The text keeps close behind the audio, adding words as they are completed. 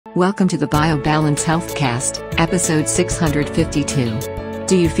Welcome to the BioBalance Healthcast, episode 652.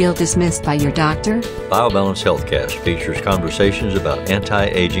 Do you feel dismissed by your doctor? BioBalance Healthcast features conversations about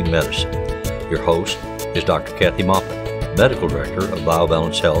anti-aging medicine. Your host is Dr. Kathy Maupin, Medical Director of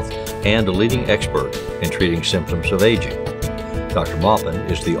BioBalance Health and a leading expert in treating symptoms of aging. Dr. Maupin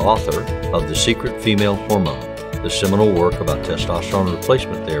is the author of The Secret Female Hormone, the seminal work about testosterone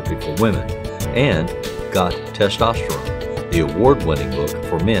replacement therapy for women, and Got Testosterone, the award-winning book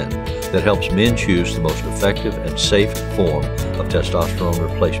for men that helps men choose the most effective and safe form of testosterone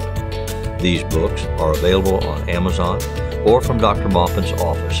replacement. These books are available on Amazon or from Dr. Maupin's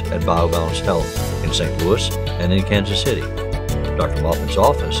office at BioBalance Health in St. Louis and in Kansas City. Dr. Maupin's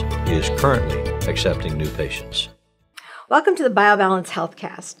office is currently accepting new patients. Welcome to the BioBalance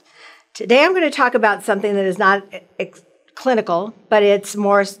Healthcast. Today I'm going to talk about something that is not clinical, but it's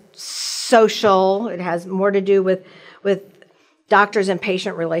more social. It has more to do with doctors and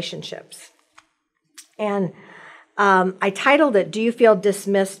patient relationships. And I titled it, Do You Feel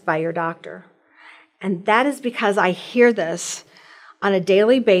Dismissed by Your Doctor? And that is because I hear this on a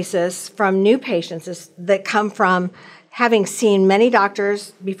daily basis from new patients that come from having seen many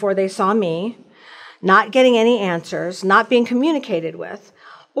doctors before they saw me, not getting any answers, not being communicated with,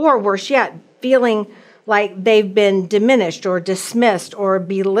 or worse yet, feeling like they've been diminished or dismissed or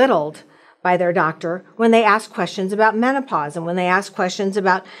belittled by their doctor when they ask questions about menopause and when they ask questions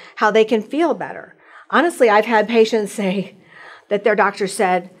about how they can feel better. Honestly, I've had patients say that their doctor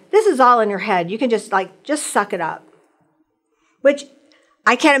said, this is all in your head. You can just suck it up. Which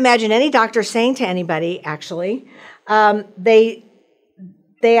I can't imagine any doctor saying to anybody, actually. They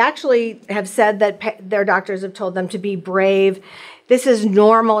actually have said that their doctors have told them to be brave. This is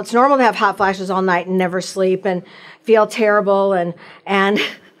normal. It's normal to have hot flashes all night and never sleep and feel terrible and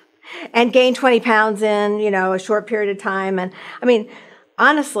gain 20 pounds in, a short period of time. And I mean,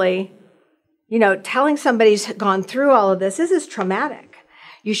 honestly, telling somebody's gone through all of this is traumatic.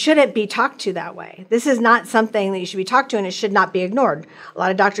 You shouldn't be talked to that way. This is not something that you should be talked to, and it should not be ignored. A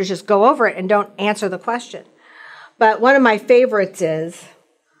lot of doctors just go over it and don't answer the question. But one of my favorites is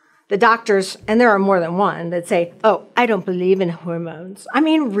the doctors, and there are more than one, that say, oh, I don't believe in hormones. I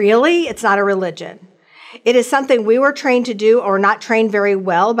mean, really? It's not a religion. It is something we were trained to do or not trained very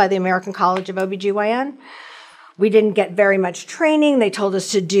well by the American College of OBGYN. We didn't get very much training. They told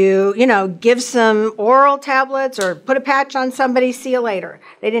us to do, give some oral tablets or put a patch on somebody, see you later.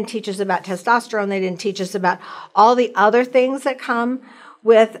 They didn't teach us about testosterone. They didn't teach us about all the other things that come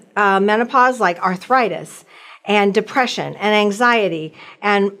with menopause, like arthritis and depression and anxiety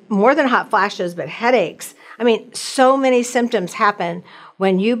and more than hot flashes, but headaches. I mean, so many symptoms happen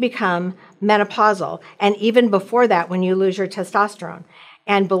when you become menopausal, and even before that, when you lose your testosterone.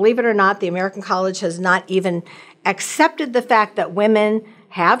 And believe it or not, the American College has not even accepted the fact that women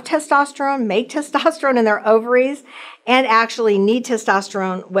have testosterone, make testosterone in their ovaries, and actually need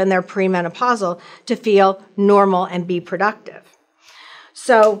testosterone when they're premenopausal to feel normal and be productive.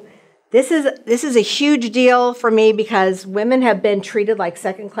 So this is a huge deal for me because women have been treated like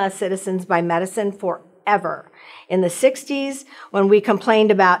second-class citizens by medicine forever. In the 60s, when we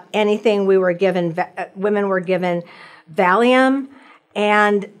complained about anything, women were given Valium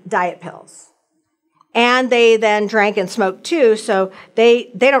and diet pills. And they then drank and smoked too, so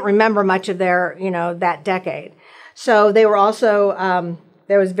they don't remember much of their, that decade. So they were also,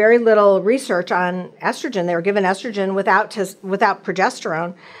 there was very little research on estrogen. They were given estrogen without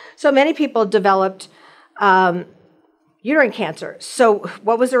progesterone. So many people developed uterine cancer. So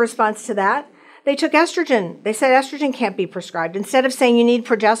what was the response to that? They took estrogen. They said estrogen can't be prescribed, instead of saying you need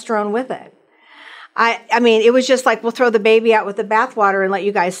progesterone with it. I mean, it was just like, we'll throw the baby out with the bathwater and let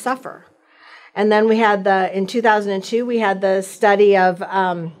you guys suffer. And then we had in 2002, we had the study of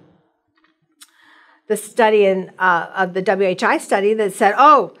the WHI study that said,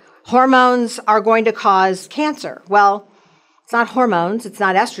 oh, hormones are going to cause cancer. Well, it's not hormones, it's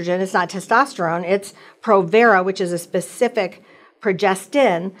not estrogen, it's not testosterone, it's Provera, which is a specific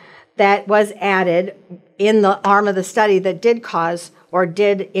progestin that was added in the arm of the study that did cause or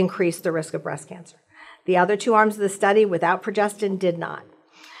did increase the risk of breast cancer. The other two arms of the study without progestin did not.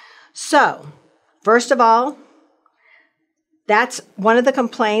 So, first of all, that's one of the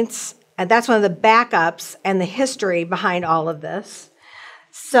complaints, and that's one of the backups and the history behind all of this.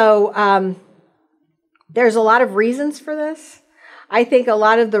 So, there's a lot of reasons for this. I think a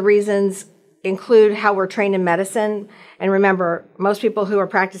lot of the reasons include how we're trained in medicine. And remember, most people who are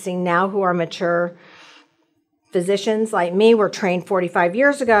practicing now who are mature physicians like me were trained 45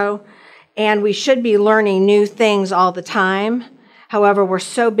 years ago, and we should be learning new things all the time. However, we're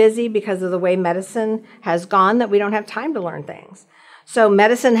so busy because of the way medicine has gone that we don't have time to learn things. So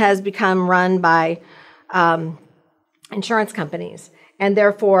medicine has become run by insurance companies, and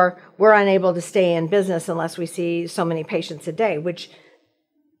therefore we're unable to stay in business unless we see so many patients a day, which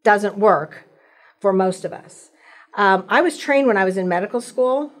doesn't work for most of us. I was trained when I was in medical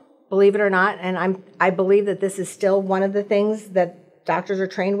school, believe it or not, and I believe that this is still one of the things that doctors are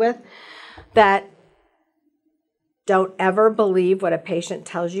trained with, that don't ever believe what a patient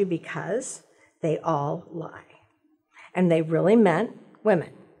tells you because they all lie. And they really meant women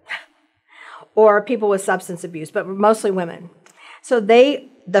or people with substance abuse, but mostly women. So they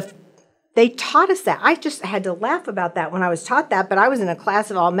taught us that. I just had to laugh about that when I was taught that, but I was in a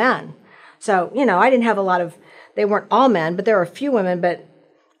class of all men. So, I didn't have they weren't all men, but there were a few women, but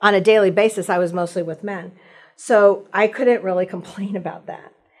on a daily basis, I was mostly with men. So I couldn't really complain about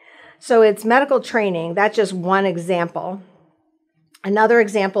that. So it's medical training. That's just one example. Another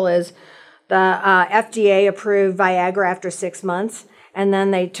example is the FDA approved Viagra after 6 months, and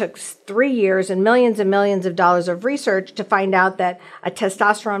then they took 3 years and millions of dollars of research to find out that a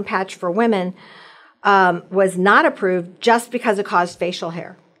testosterone patch for women was not approved just because it caused facial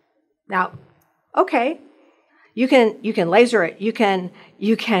hair. Now, okay, you can laser it, you can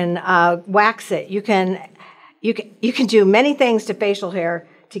wax it, you can do many things to facial hair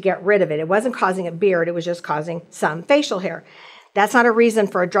to get rid of it. It wasn't causing a beard, it was just causing some facial hair. That's not a reason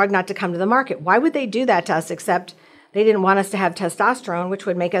for a drug not to come to the market. Why would they do that to us except they didn't want us to have testosterone, which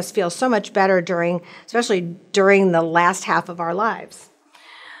would make us feel so much better especially during the last half of our lives.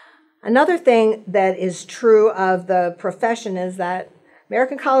 Another thing that is true of the profession is that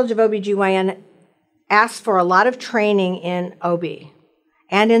American College of OBGYN asks for a lot of training in OB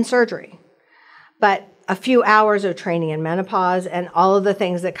and in surgery, but a few hours of training in menopause and all of the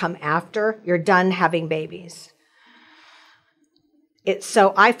things that come after you're done having babies.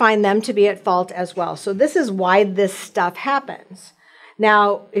 So I find them to be at fault as well. So this is why this stuff happens.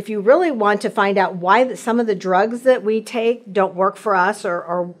 Now, if you really want to find out why some of the drugs that we take don't work for us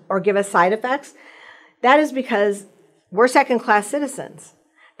or give us side effects, that is because we're second-class citizens.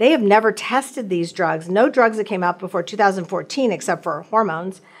 They have never tested these drugs. No drugs that came out before 2014, except for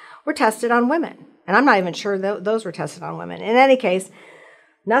hormones, were tested on women. And I'm not even sure those were tested on women. In any case,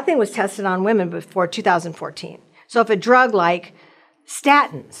 nothing was tested on women before 2014. So if a drug like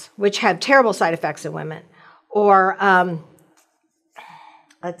statins, which have terrible side effects in women, or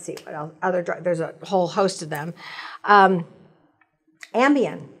let's see, what else? Other drugs, there's a whole host of them.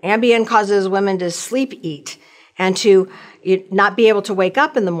 Ambien causes women to sleep eat and to not be able to wake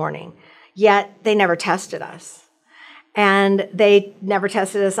up in the morning, yet they never tested us. And they never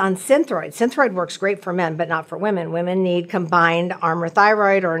tested us on Synthroid. Synthroid works great for men, but not for women. Women need combined Armour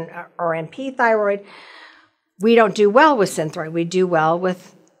thyroid or MP thyroid. We don't do well with Synthroid. We do well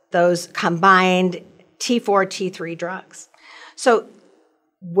with those combined T4, T3 drugs. So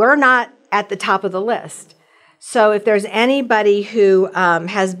we're not at the top of the list. So if there's anybody who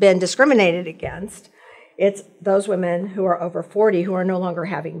has been discriminated against, it's those women who are over 40 who are no longer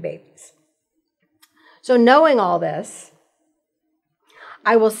having babies. So knowing all this,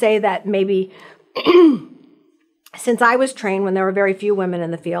 I will say that maybe since I was trained when there were very few women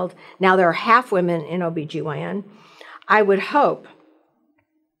in the field, now there are half women in OBGYN, I would hope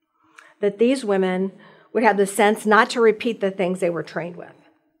that these women would have the sense not to repeat the things they were trained with.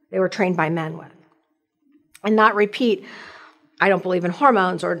 They were trained by men with. And not repeat, I don't believe in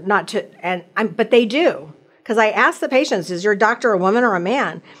hormones, or not to, but they do. Because I ask the patients, is your doctor a woman or a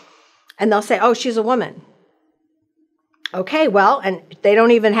man? And they'll say, oh, she's a woman. Okay, well, and they don't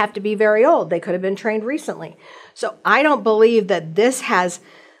even have to be very old. They could have been trained recently. So I don't believe that this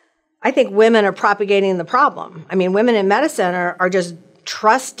I think women are propagating the problem. I mean, women in medicine are just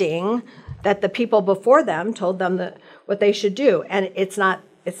trusting that the people before them told them what they should do. And it's not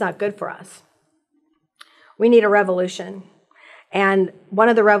good for us. We need a revolution. And one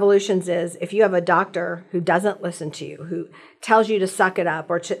of the revolutions is if you have a doctor who doesn't listen to you, who tells you to suck it up,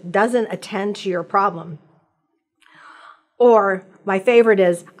 or doesn't attend to your problem. Or my favorite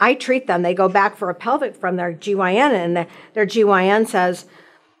is I treat them. They go back for a pelvic from their GYN, and their GYN says,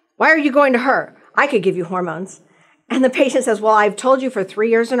 why are you going to her? I could give you hormones. And the patient says, well, I've told you for 3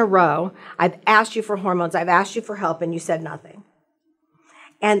 years in a row, I've asked you for hormones, I've asked you for help, and you said nothing.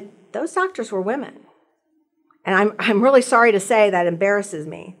 And those doctors were women. And I'm really sorry to say that embarrasses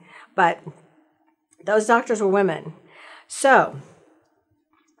me, but those doctors were women. So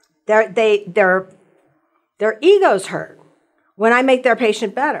their egos hurt when I make their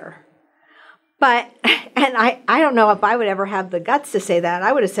patient better. And I don't know if I would ever have the guts to say that.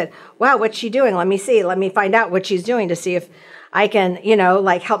 I would have said, wow, what's she doing? Let me see. Let me find out what she's doing to see if I can,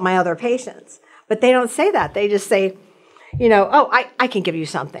 help my other patients. But they don't say that. They just say, oh, I can give you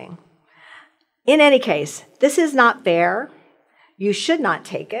something. In any case, this is not fair. You should not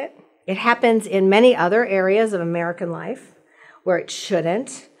take it. It happens in many other areas of American life where it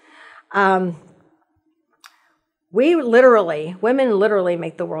shouldn't. Women literally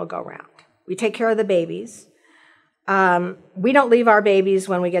make the world go round. We take care of the babies. We don't leave our babies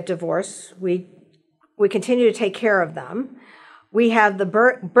when we get divorced. We continue to take care of them. We have the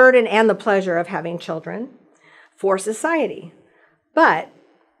burden and the pleasure of having children for society. But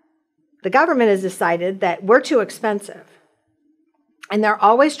the government has decided that we're too expensive. And they're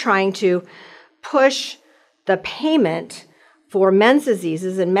always trying to push the payment for men's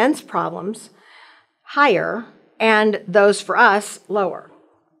diseases and men's problems higher and those for us lower.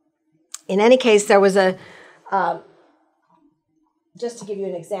 In any case, there was just to give you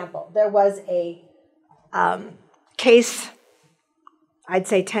an example, there was a case, I'd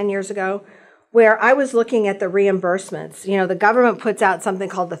say 10 years ago, where I was looking at the reimbursements. The government puts out something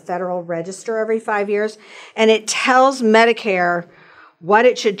called the Federal Register every 5 years, and it tells Medicare what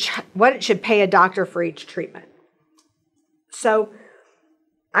it should pay a doctor for each treatment. So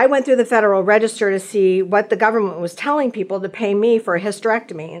I went through the Federal Register to see what the government was telling people to pay me for a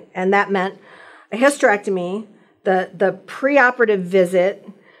hysterectomy, and that meant a hysterectomy, the preoperative visit,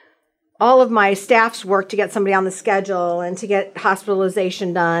 all of my staff's work to get somebody on the schedule and to get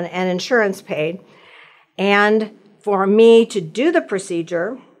hospitalization done and insurance paid, and for me to do the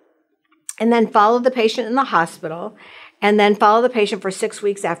procedure and then follow the patient in the hospital and then follow the patient for 6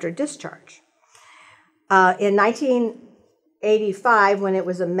 weeks after discharge. In 1985, when it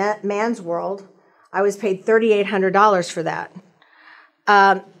was a man's world, I was paid $3,800 for that.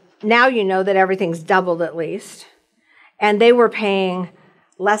 Now you know that everything's doubled at least, and they were paying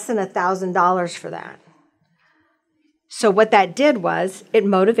less than $1,000 for that. So what that did was it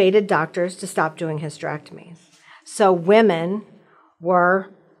motivated doctors to stop doing hysterectomies. So women were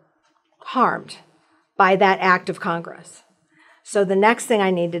harmed by that act of Congress. So the next thing I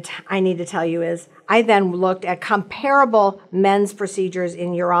need to tell you is I then looked at comparable men's procedures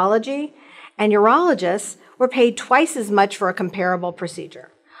in urology, and urologists were paid twice as much for a comparable procedure,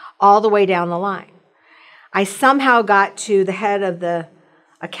 all the way down the line. I somehow got to the head of the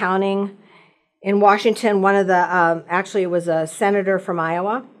accounting in Washington, actually it was a senator from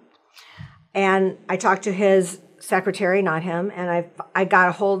Iowa, and I talked to his secretary, not him, and I got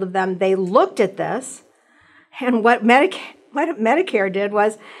a hold of them. They looked at this, and what Medicare did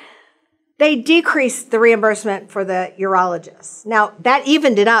was they decreased the reimbursement for the urologists. Now, that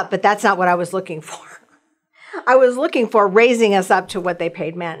evened it up, but that's not what I was looking for. I was looking for raising us up to what they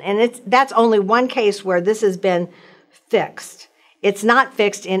paid men, and that's only one case where this has been fixed. It's not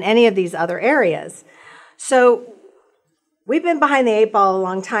fixed in any of these other areas. So we've been behind the eight ball a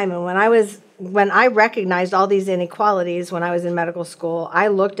long time, and when I recognized all these inequalities when I was in medical school, I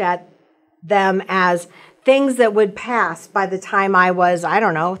looked at them as things that would pass by the time I was,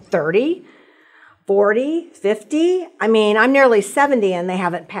 30, 40, 50. I'm nearly 70 and they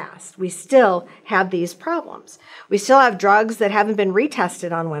haven't passed. We still have these problems. We still have drugs that haven't been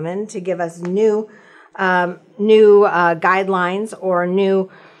retested on women to give us new guidelines or new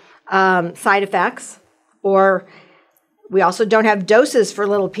side effects. Or we also don't have doses for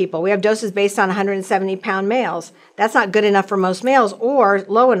little people. We have doses based on 170-pound males. That's not good enough for most males or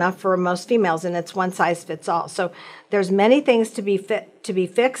low enough for most females, and it's one size fits all. So there's many things to be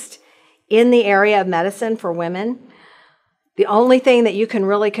fixed in the area of medicine for women. The only thing that you can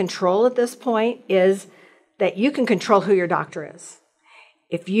really control at this point is that you can control who your doctor is.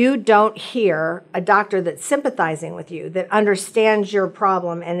 If you don't hear a doctor that's sympathizing with you, that understands your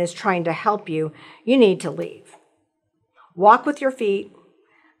problem and is trying to help you, you need to leave. Walk with your feet,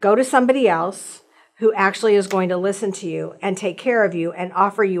 go to somebody else who actually is going to listen to you and take care of you and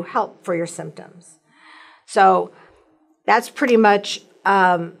offer you help for your symptoms. So that's pretty much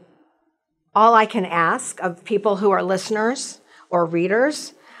all I can ask of people who are listeners or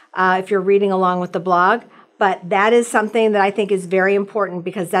readers, if you're reading along with the blog. But that is something that I think is very important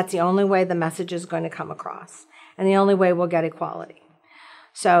because that's the only way the message is going to come across and the only way we'll get equality.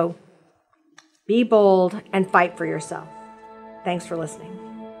 So be bold and fight for yourself. Thanks for listening.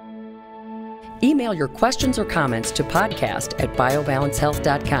 Email your questions or comments to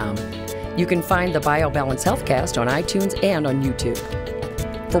podcast@biobalancehealth.com. You can find the BioBalance Healthcast on iTunes and on YouTube.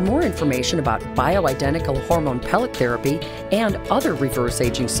 For more information about bioidentical hormone pellet therapy and other reverse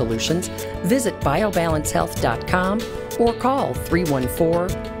aging solutions, visit biobalancehealth.com or call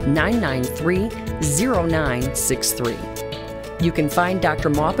 314-993-0963. You can find Dr.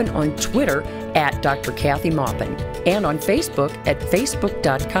 Maupin on Twitter @Dr. Kathy Maupin and on Facebook at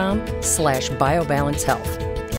facebook.com/biobalancehealth.